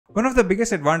One of the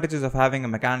biggest advantages of having a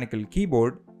mechanical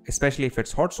keyboard, especially if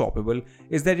it's hot swappable,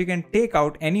 is that you can take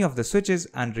out any of the switches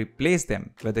and replace them,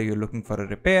 whether you're looking for a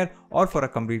repair or for a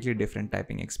completely different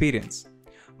typing experience.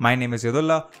 My name is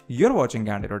Yadullah, you're watching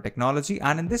Candid.Technology,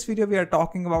 and in this video we are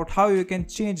talking about how you can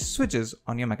change switches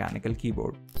on your mechanical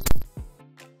keyboard.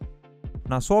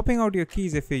 Now, swapping out your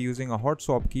keys if you're using a hot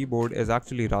swap keyboard is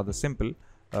actually rather simple.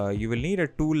 You will need a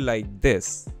tool like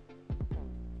this.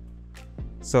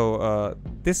 So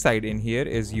this side in here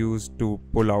is used to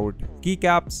pull out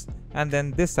keycaps, and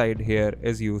then this side here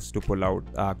is used to pull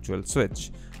out the actual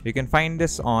switch. You can find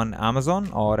this on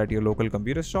Amazon or at your local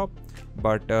computer shop,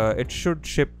 but it should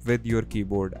ship with your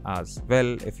keyboard as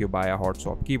well if you buy a hot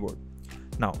swap keyboard.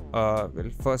 Now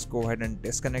we'll first go ahead and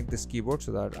disconnect this keyboard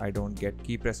so that I don't get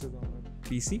key presses on my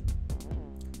PC.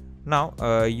 Now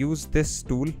use this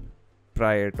tool,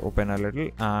 pry it open a little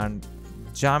and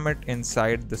jam it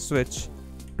inside the switch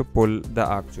to pull the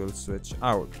actual switch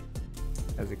out.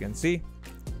 As you can see,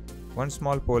 one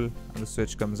small pull and the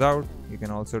switch comes out. You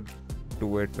can also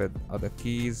do it with other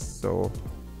keys, so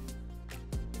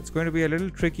it's going to be a little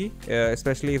tricky,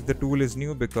 especially if the tool is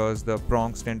new, because the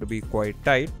prongs tend to be quite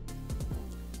tight.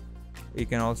 You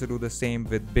can also do the same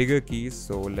with bigger keys.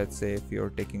 So let's say if you're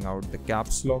taking out the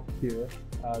caps lock here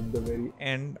at the very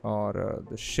end, or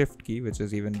the shift key, which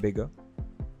is even bigger,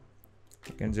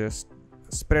 you can just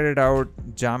spread it out,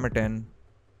 jam it in.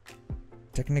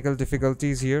 Technical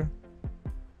difficulties here,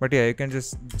 but yeah, you can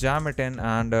just jam it in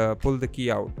and pull the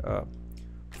key out.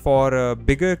 For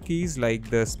bigger keys like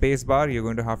the space bar, you're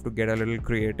going to have to get a little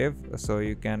creative, so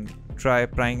you can try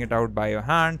prying it out by your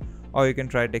hand, or you can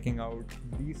try taking out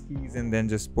these keys and then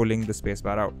just pulling the space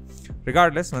bar out.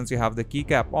 Regardless, once you have the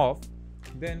keycap off,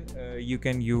 then you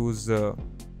can use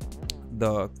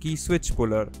the key switch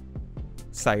puller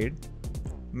side.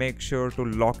 Make sure to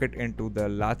lock it into the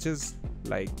latches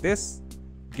like this,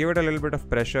 give it a little bit of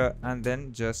pressure, and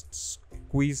then just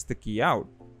squeeze the key out.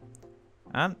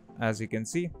 And as you can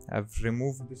see, I've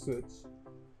removed the switch.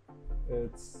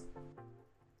 It's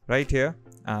right here,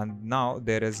 and now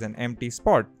there is an empty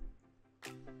spot.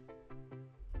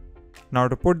 Now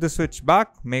to put the switch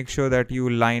back, make sure that you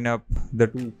line up the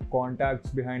two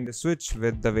contacts behind the switch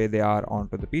with the way they are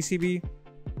onto the PCB.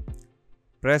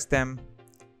 Press them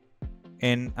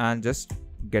in and just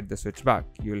get the switch back.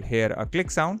 You'll hear a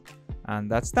click sound, and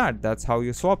that's that. That's how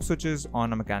you swap switches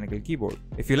on a mechanical keyboard.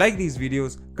 If you like these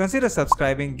videos, consider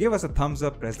subscribing, give us a thumbs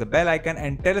up, press the bell icon,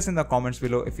 and tell us in the comments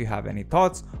below if you have any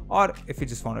thoughts or if you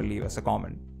just want to leave us a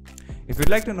comment. If you'd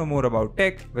like to know more about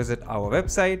tech, visit our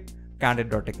website,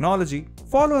 Candid.Technology.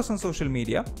 Follow us on social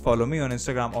media, follow me on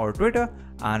Instagram or Twitter,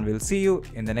 and we'll see you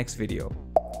in the next video.